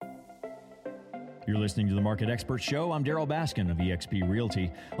You're listening to the Market Expert Show. I'm Daryl Baskin of eXp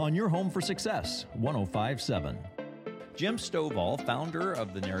Realty on your home for success, 105.7. Jim Stoval, founder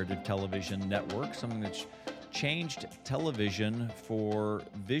of the Narrative Television Network, something that's changed television for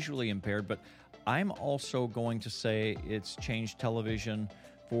visually impaired, but I'm also going to say it's changed television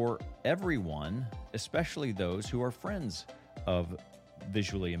for everyone, especially those who are friends of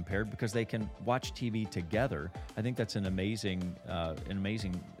visually impaired, because they can watch TV together. I think that's an amazing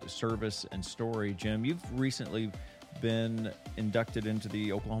service and story. Jim, you've recently been inducted into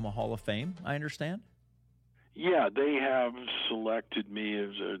the Oklahoma Hall of Fame, I understand? Yeah, they have selected me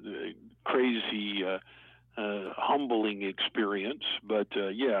as a crazy, humbling experience. But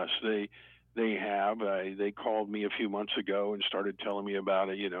yes, they have. They called me a few months ago and started telling me about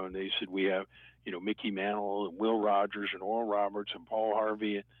it. And they said we have, Mickey Mantle and Will Rogers and Oral Roberts and Paul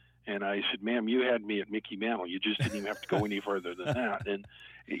Harvey. And I said, ma'am, you had me at Mickey Mantle. You just didn't even have to go any further than that. And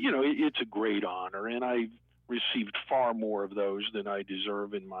it's a great honor, and I've received far more of those than I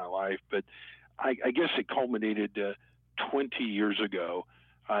deserve in my life. But I guess it culminated 20 years ago.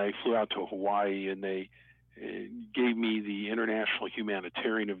 I flew out to Hawaii, and they gave me the International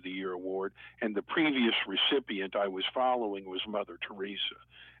Humanitarian of the Year award, and the previous recipient I was following was Mother Teresa.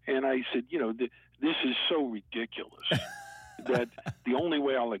 And I said, this is so ridiculous that the only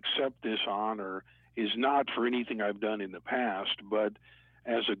way I'll accept this honor is not for anything I've done in the past, but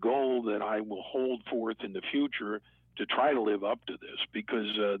as a goal that I will hold forth in the future to try to live up to this,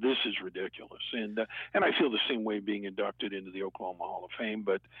 because this is ridiculous. And I feel the same way being inducted into the Oklahoma Hall of Fame,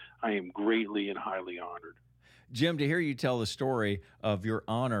 but I am greatly and highly honored. Jim, to hear you tell the story of your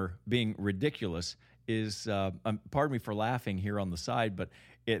honor being ridiculous is, pardon me for laughing here on the side, but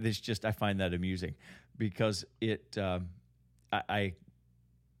it's just, I find that amusing because it, I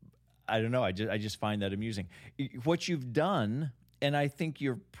don't know, I just find that amusing. What you've done, and I think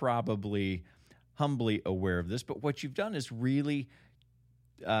you're probably humbly aware of this, but what you've done is really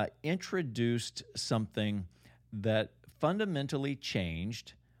introduced something that fundamentally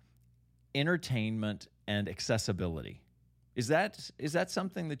changed entertainment and accessibility. Is that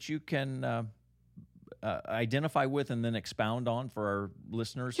something that you can identify with and then expound on for our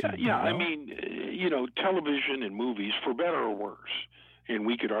listeners? Yeah. I mean, television and movies, for better or worse, and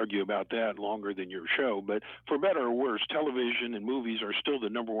we could argue about that longer than your show, but for better or worse, television and movies are still the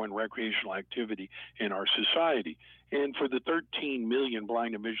number one recreational activity in our society. And for the 13 million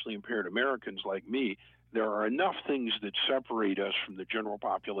blind and visually impaired Americans like me, there are enough things that separate us from the general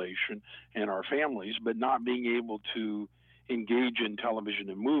population and our families, but not being able to engage in television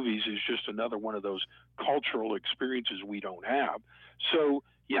and movies is just another one of those cultural experiences we don't have. So,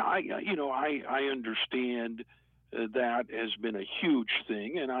 yeah, I understand that has been a huge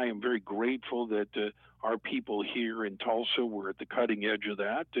thing, and I am very grateful that our people here in Tulsa were at the cutting edge of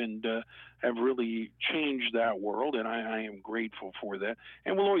that and have really changed that world, and I am grateful for that,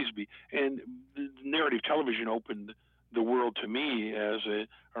 and will always be. And the narrative television opened the world to me as a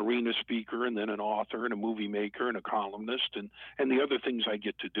arena speaker and then an author and a movie maker and a columnist and the other things I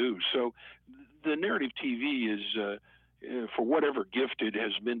get to do. So the narrative TV is, for whatever gift it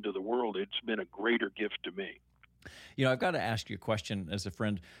has been to the world, it's been a greater gift to me. I've got to ask you a question as a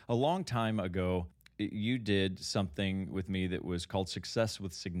friend. A long time ago, you did something with me that was called Success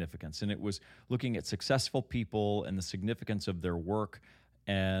with Significance, and it was looking at successful people and the significance of their work.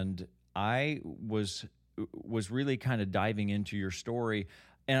 And I was really kind of diving into your story,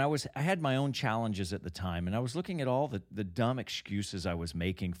 and I had my own challenges at the time, and I was looking at all the dumb excuses I was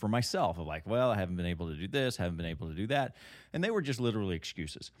making for myself of like, well, I haven't been able to do this, haven't been able to do that, and they were just literally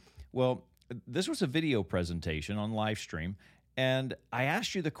excuses. Well, this was a video presentation on live stream, and I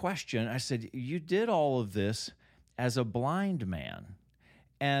asked you the question. I said, you did all of this as a blind man.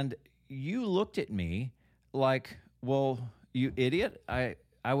 And you looked at me like, well, you idiot.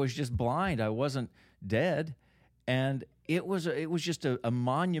 I was just blind. I wasn't dead. And it was just a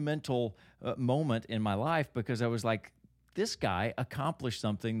monumental moment in my life, because I was like, this guy accomplished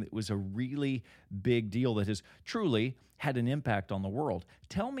something that was a really big deal that has truly had an impact on the world.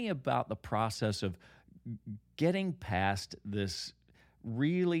 Tell me about the process of getting past this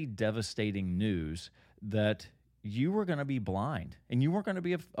really devastating news that you were going to be blind and you weren't going to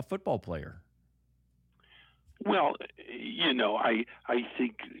be a football player. Well, I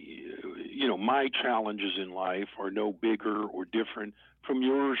think, my challenges in life are no bigger or different from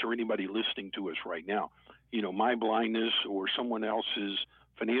yours or anybody listening to us right now. My blindness or someone else's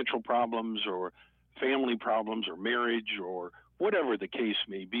financial problems or family problems or marriage or whatever the case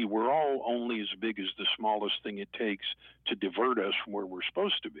may be, we're all only as big as the smallest thing it takes to divert us from where we're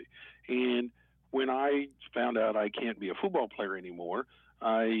supposed to be. And when I found out I can't be a football player anymore,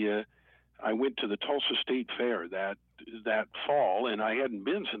 I I went to the Tulsa State Fair that fall, and I hadn't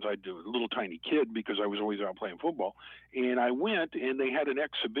been since I was a little tiny kid because I was always out playing football. And I went, and they had an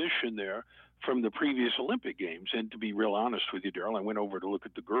exhibition there from the previous Olympic Games. And to be real honest with you, Darrell, I went over to look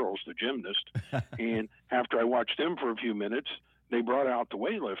at the girls, the gymnast, and after I watched them for a few minutes, they brought out the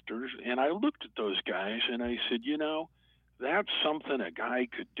weightlifters, and I looked at those guys, and I said, that's something a guy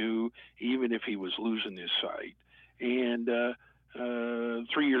could do even if he was losing his sight. And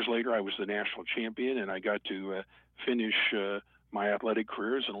 3 years later, I was the national champion, and I got to finish my athletic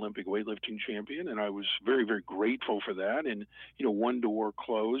career as an Olympic weightlifting champion, and I was very, very grateful for that. And one door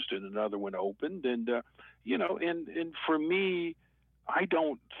closed and another one opened, and and for me, I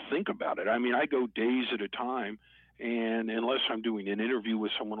don't think about it. I mean, I go days at a time, and unless I'm doing an interview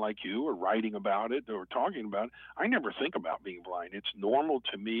with someone like you or writing about it or talking about it, I never think about being blind. It's normal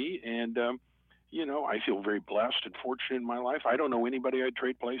to me, and I feel very blessed and fortunate in my life. I don't know anybody I'd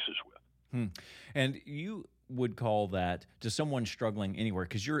trade places with. And you would call that to someone struggling anywhere,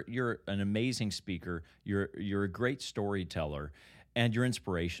 because you're an amazing speaker, you're a great storyteller, and you're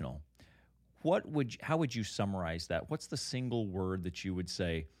inspirational. How would you summarize that? What's the single word that you would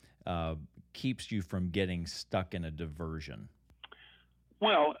say keeps you from getting stuck in a diversion?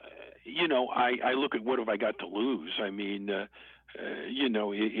 Well, I look at what have I got to lose. I mean,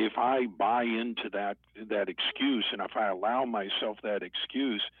 if I buy into that excuse, and if I allow myself that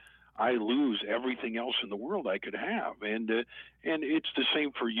excuse, I lose everything else in the world I could have. And it's the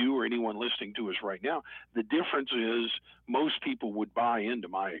same for you or anyone listening to us right now. The difference is most people would buy into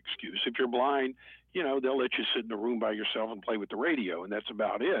my excuse. If you're blind, they'll let you sit in a room by yourself and play with the radio, and that's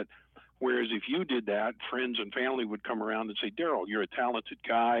about it. Whereas if you did that, friends and family would come around and say, Darrell, you're a talented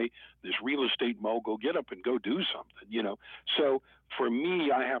guy, this real estate mogul, get up and go do something, So for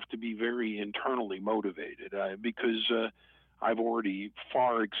me, I have to be very internally motivated because I've already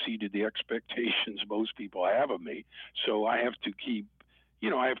far exceeded the expectations most people have of me. So I have to keep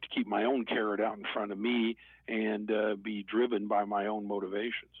my own carrot out in front of me and be driven by my own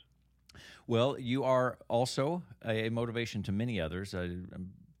motivations. Well, you are also a motivation to many others. I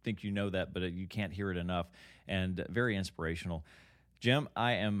think you know that, but you can't hear it enough, and very inspirational. Jim,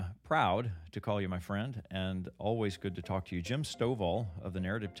 I am proud to call you my friend, and always good to talk to you. Jim Stoval of the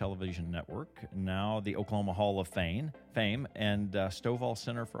Narrative Television Network, now the Oklahoma Hall of Fame, and Stoval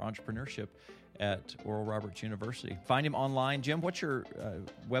Center for Entrepreneurship at Oral Roberts University. Find him online. Jim, what's your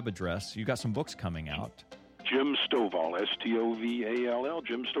web address? You got some books coming out. Jim Stoval, Stoval,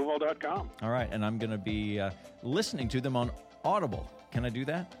 jimstoval.com. All right, and I'm going to be listening to them on Audible. Can I do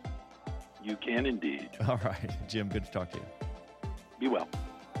that? You can indeed. All right, Jim, good to talk to you. Be well.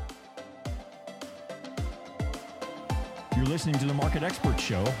 You're listening to the Market Expert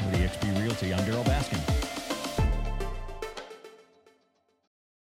Show with eXp Realty. I'm Darrell Baskin.